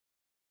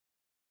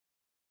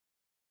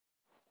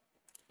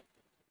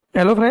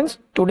Hello friends,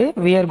 today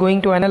we are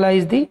going to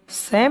analyze the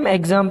same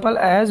example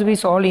as we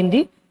solved in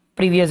the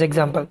previous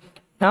example.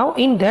 Now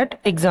in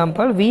that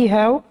example we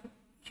have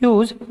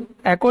used,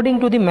 according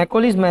to the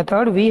Macaulay's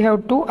method, we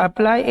have to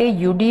apply a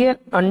UDL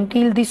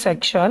until the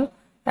section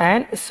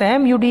and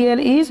same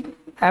UDL is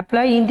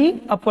applied in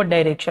the upward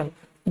direction.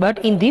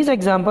 But in this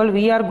example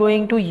we are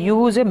going to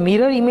use a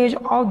mirror image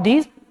of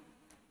this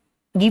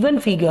given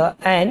figure,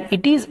 and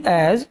it is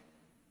as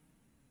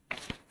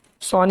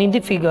shown in the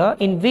figure,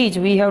 in which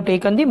we have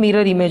taken the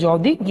mirror image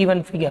of the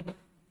given figure.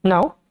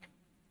 Now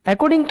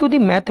according to the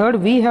method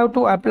we have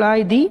to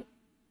apply the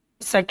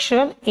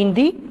section in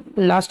the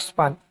last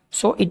span,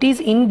 so it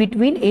is in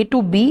between A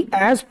to B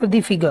as per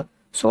the figure.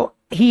 So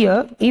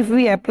here if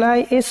we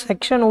apply a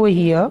section over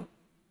here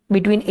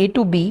between A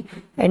to B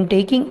and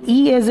taking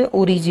E as a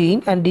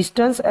origin and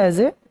distance as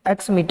a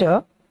x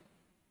meter,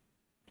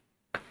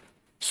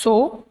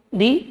 so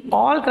the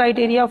all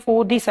criteria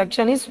for the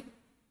section is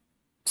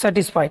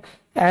satisfied.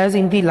 As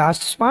in the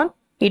last span,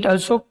 it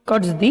also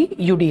cuts the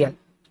UDL.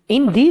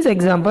 In this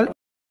example,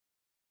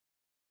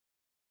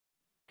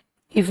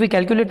 if we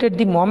calculated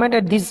the moment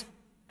at this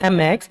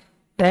mx,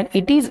 then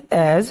it is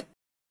as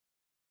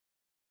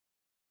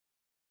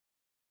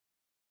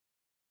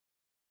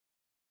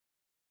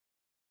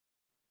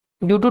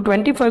due to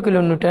 25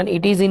 kilonewton,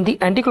 it is in the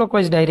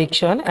anticlockwise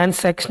direction and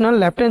sectional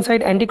left hand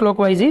side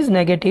anticlockwise is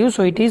negative,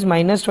 so it is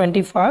minus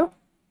 25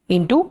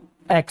 into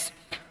x.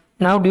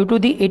 Now due to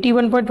the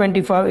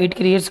 81.25, it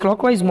creates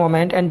clockwise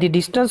moment and the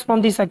distance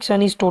from the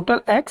section is total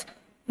x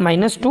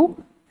minus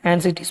 2,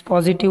 hence it is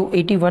positive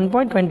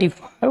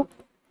 81.25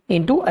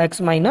 into x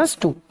minus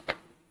 2.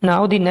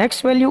 Now the next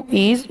value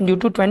is due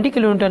to 20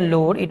 kilonewton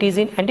load, it is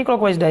in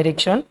anticlockwise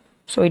direction,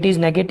 so it is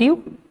negative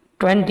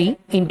 20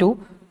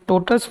 into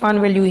total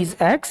span value is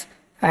x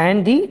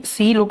and the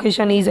C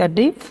location is at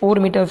the 4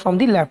 meter from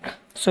the left,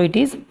 so it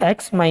is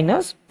x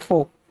minus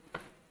 4.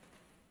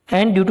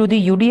 And due to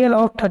the UDL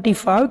of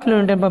 35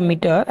 kN per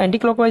meter,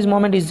 anticlockwise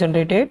moment is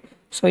generated,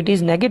 so it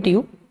is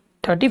negative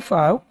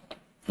 35.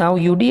 Now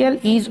UDL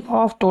is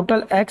of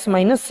total x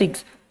minus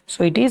 6,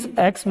 so it is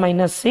x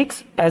minus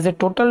 6 as a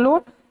total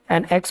load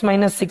and x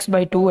minus 6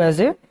 by 2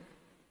 as a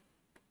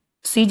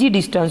CG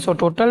distance, so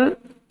total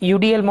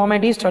UDL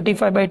moment is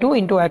 35 by 2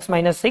 into x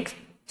minus 6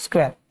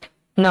 square.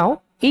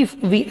 Now if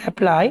we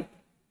apply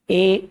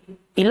a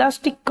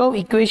elastic curve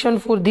equation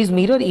for this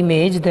mirror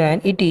image, then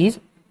it is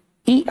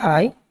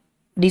EI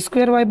d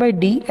square y by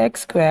dx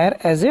square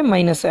as a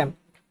minus m.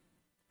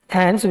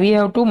 Hence we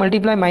have to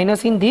multiply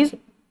minus in this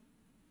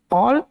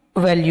all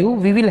value.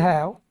 We will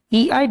have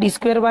EI d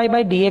square y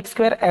by dx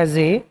square as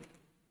a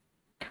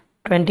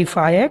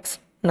 25x.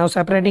 Now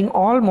separating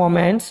all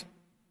moments,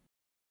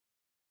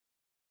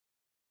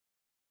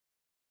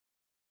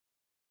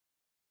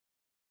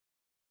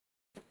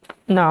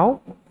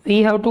 now we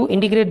have to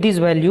integrate this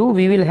value.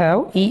 We will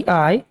have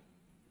EI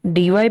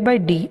dy by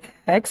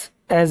dx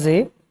as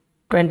a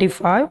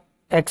 25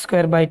 x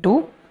square by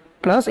 2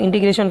 plus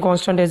integration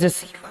constant as a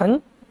c1.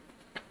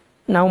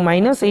 Now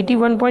minus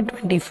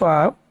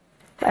 81.25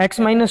 x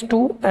minus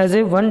 2 as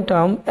a one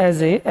term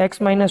as a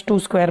x minus 2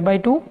 square by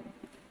 2,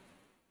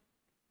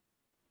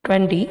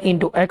 20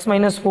 into x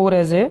minus 4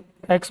 as a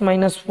x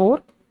minus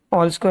 4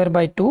 all square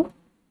by 2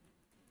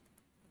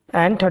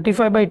 and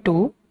 35 by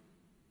 2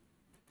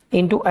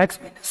 into x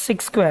minus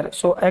 6 square,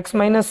 so x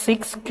minus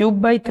 6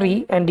 cube by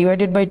 3 and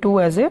divided by 2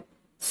 as a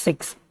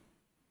 6.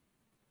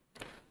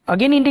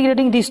 Again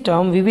integrating this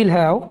term, we will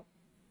have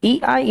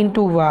EI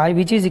into y,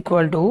 which is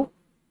equal to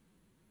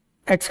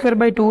x square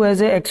by 2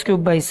 as a x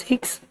cube by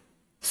 6,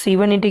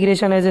 c1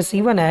 integration as a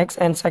c1x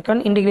and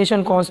second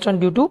integration constant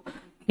due to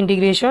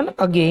integration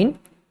again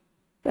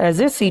as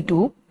a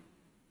c2,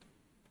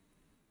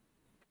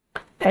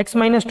 x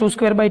minus 2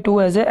 square by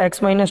 2 as a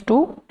x minus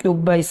 2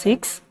 cube by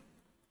 6,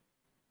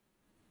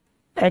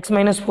 x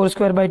minus 4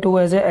 square by 2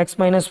 as a x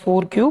minus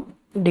 4 cube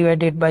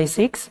divided by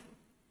 6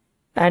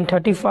 and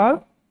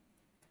 35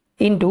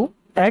 into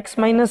x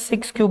minus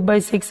 6 cube by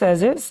 6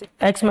 as a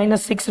x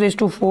minus 6 raised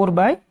to 4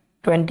 by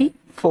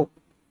 24.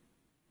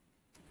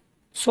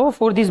 So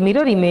for this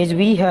mirror image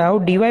we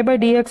have dy by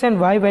dx and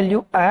y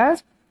value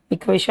as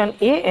equation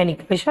A and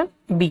equation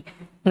B.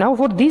 Now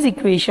for this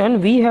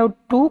equation we have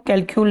to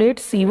calculate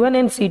C1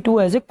 and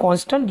C2 as a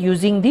constant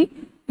using the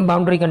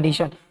boundary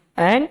condition,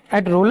 and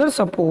at roller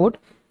support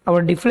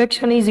our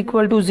deflection is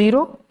equal to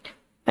 0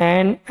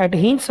 and at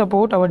hinge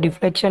support our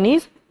deflection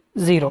is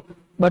 0.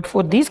 But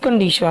for this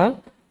condition,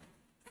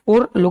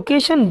 for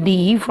location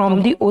D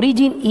from the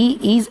origin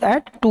E is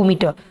at 2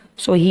 meter.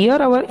 So here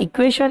our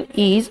equation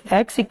is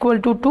x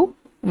equal to 2,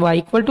 y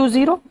equal to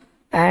 0,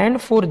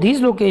 and for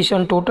this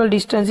location total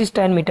distance is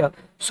 10 meter.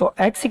 So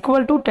x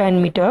equal to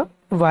 10 meter,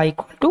 y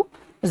equal to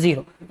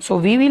 0. So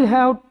we will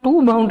have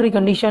two boundary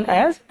condition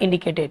as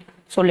indicated.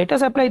 So let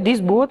us apply this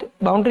both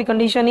boundary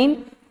condition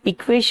in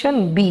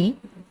equation B.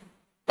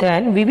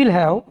 Then we will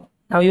have,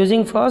 now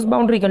using first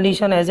boundary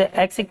condition as a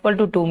x equal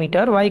to 2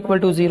 meter, y equal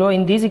to 0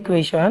 in this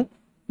equation,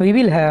 we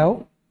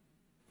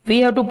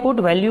have to put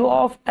value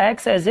of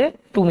x as a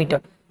 2 meter.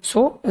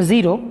 So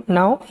 0.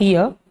 Now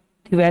here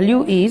the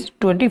value is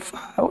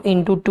 25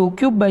 into 2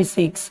 cube by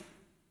 6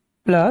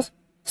 plus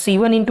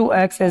C1 into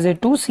x as a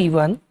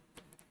 2C1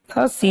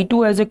 plus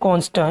C2 as a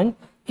constant.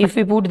 If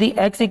we put the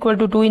x equal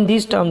to 2 in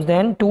these terms,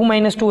 then 2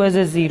 minus 2 as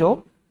a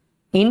 0.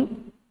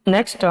 In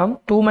next term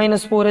 2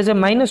 minus 4 as a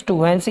minus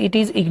 2, hence it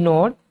is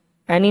ignored.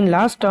 And in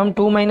last term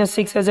 2 minus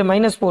 6 as a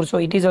minus 4, so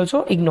it is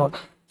also ignored.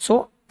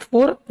 So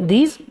for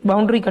this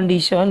boundary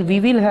condition we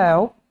will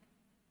have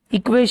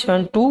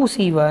equation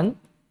 2C1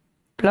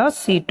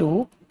 plus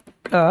C2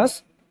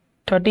 plus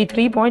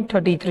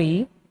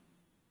 33.33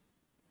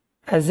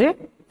 as a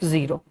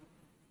 0.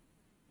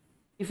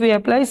 If we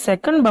apply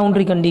second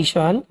boundary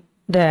condition,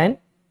 then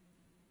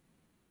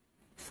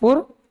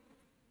for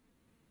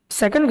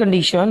second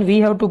condition we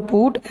have to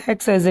put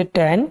x as a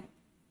 10,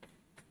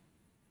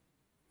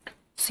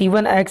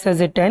 C1 x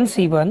as a 10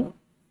 C1,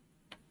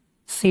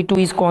 C2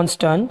 is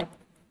constant,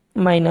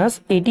 minus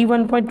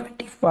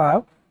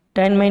 81.25,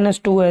 10 minus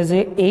 2 as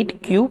a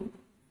 8 cube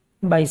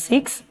by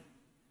 6,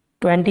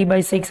 20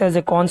 by 6 as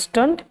a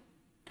constant,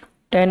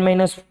 10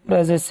 minus 4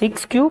 as a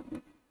 6 cube,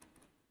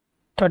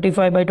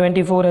 35 by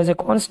 24 as a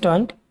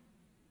constant,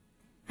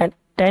 and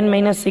 10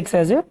 minus 6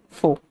 as a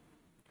 4.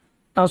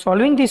 Now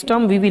solving this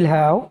term we will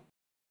have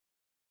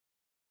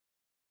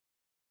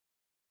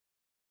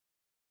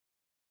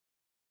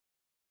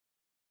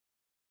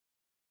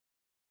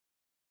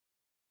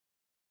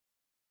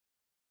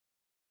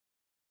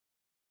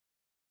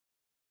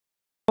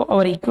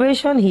our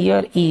equation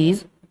here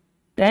is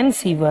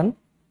 10C1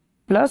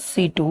 plus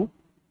C2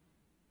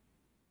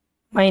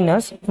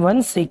 minus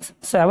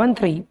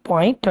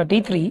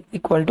 1673.33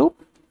 equal to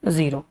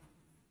 0.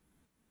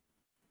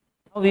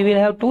 Now we will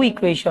have two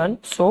equations.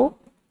 So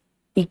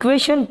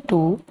equation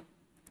 2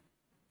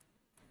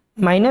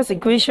 minus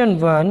equation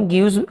 1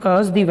 gives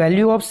us the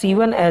value of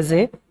C1 as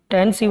a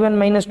 10C1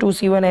 minus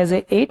 2C1 as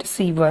a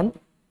 8C1,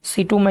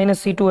 C2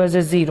 minus C2 as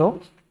a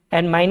 0,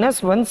 and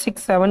minus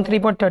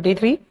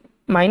 1673.33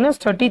 minus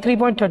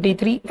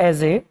 33.33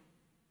 as a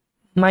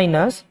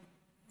minus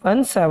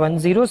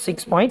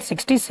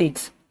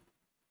 1706.66,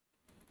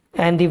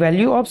 and the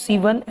value of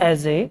C1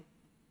 as a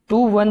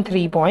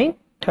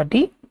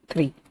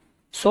 213.33.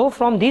 So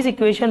from this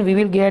equation we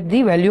will get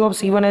the value of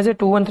C1 as a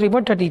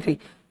 213.33.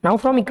 Now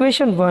from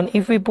equation 1,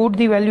 if we put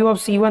the value of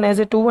C1 as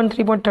a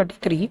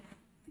 213.33,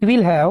 we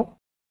will have,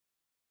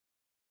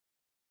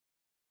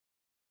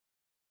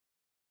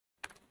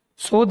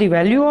 so the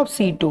value of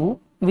C2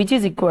 which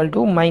is equal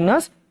to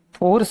minus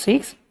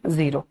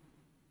 460.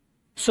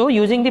 So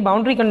using the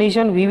boundary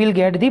condition we will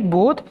get the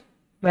both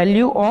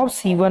value of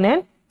C1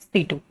 and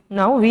C2.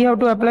 Now we have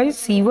to apply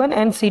C1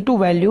 and C2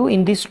 value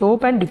in the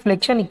slope and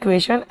deflection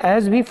equation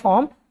as we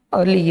formed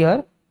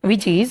earlier,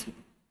 which is,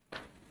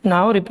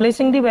 now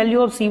replacing the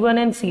value of C1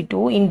 and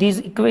C2 in this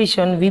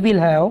equation, we will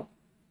have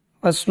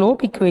a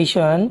slope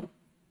equation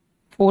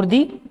for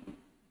the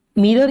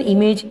mirror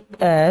image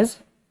as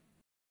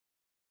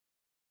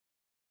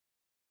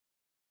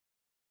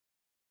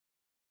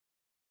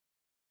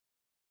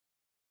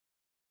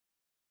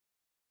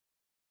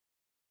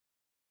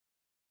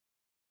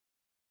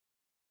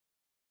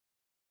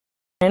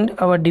and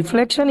our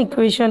deflection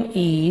equation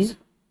is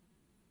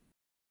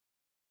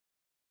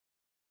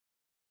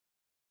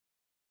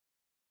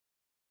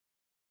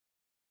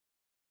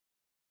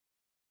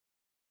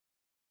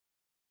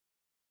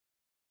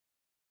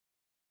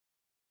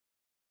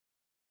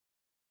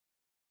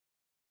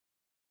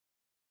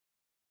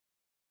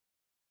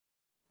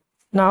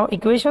now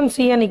equation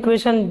C and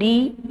equation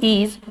D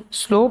is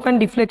slope and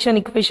deflection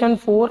equation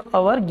for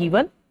our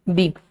given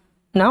beam.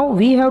 Now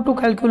we have to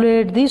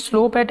calculate the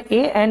slope at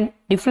A and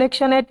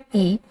deflection at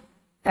E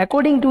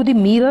according to the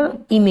mirror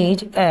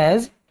image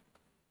as,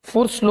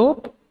 for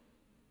slope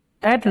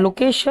at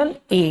location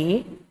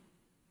A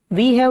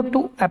we have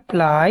to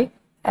apply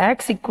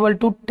x equal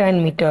to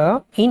 10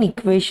 meter in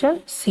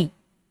equation C.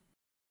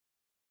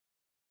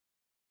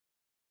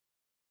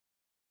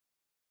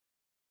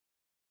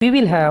 We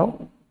will have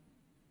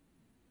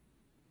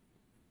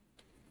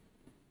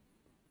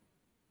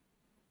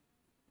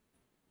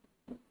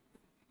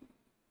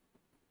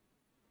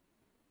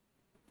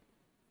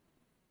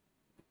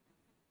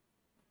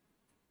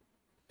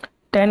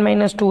ten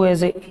minus 2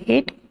 as a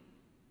 8,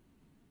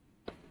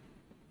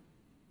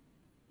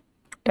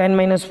 10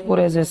 minus 4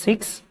 as a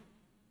 6,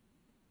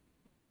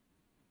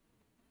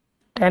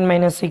 10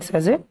 minus 6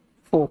 as a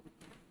 4,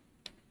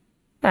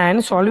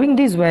 and solving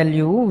this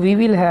value we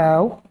will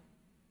have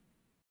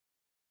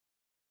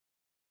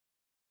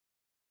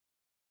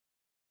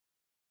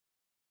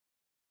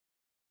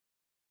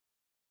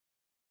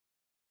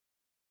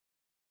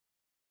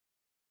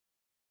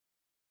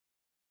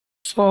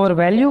so our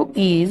value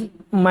is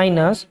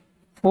minus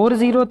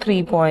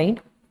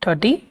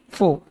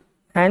 403.34.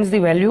 Hence the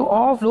value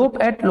of slope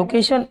at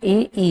location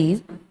A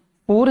is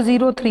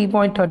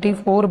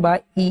 403.34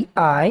 by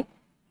EI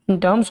in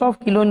terms of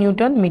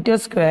kilonewton meter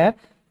square,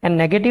 and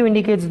negative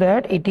indicates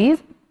that it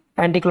is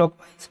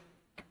anticlockwise,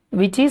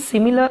 which is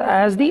similar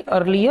as the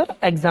earlier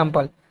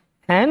example.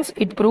 Hence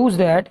it proves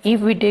that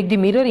if we take the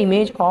mirror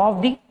image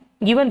of the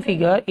given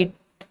figure, it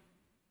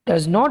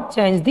does not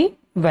change the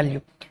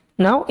value.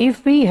 Now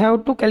if we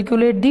have to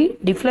calculate the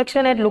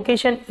deflection at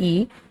location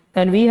E,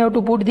 then we have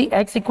to put the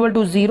x equal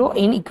to 0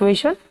 in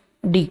equation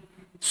D.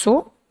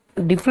 So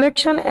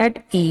deflection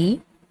at E,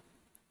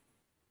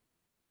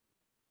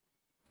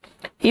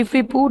 if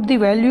we put the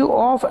value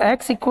of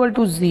x equal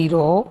to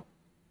 0,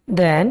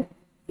 then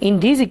in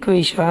this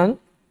equation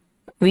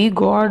we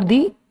got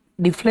the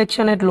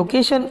deflection at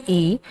location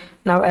E.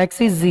 Now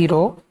x is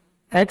 0,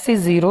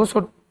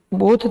 so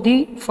both the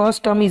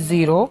first term is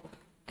 0,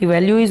 the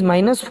value is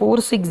minus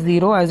 460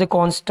 as a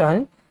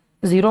constant,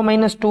 0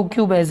 minus 2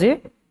 cube as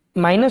a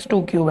minus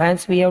 2 cube,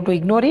 hence we have to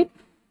ignore it.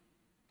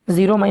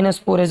 0 minus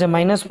 4 as a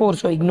minus 4,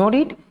 so ignore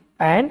it,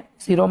 and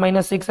 0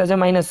 minus 6 as a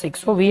minus 6,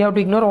 so we have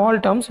to ignore all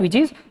terms which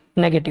is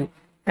negative.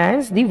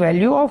 Hence the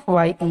value of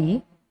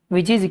YE,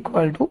 which is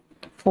equal to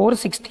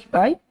 460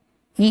 by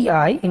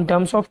EI in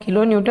terms of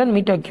kilonewton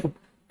meter cube,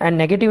 and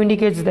negative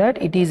indicates that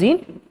it is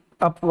in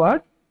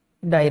upward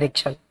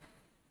direction.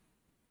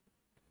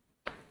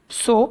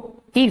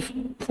 So if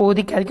for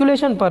the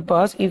calculation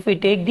purpose, if we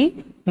take the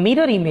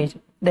mirror image,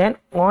 then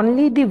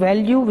only the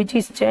value which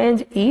is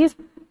changed is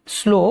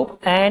slope,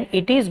 and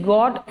it is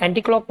got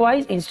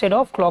anti-clockwise instead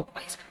of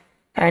clockwise,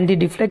 and the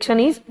deflection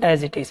is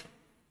as it is.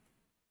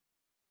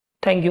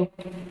 Thank you.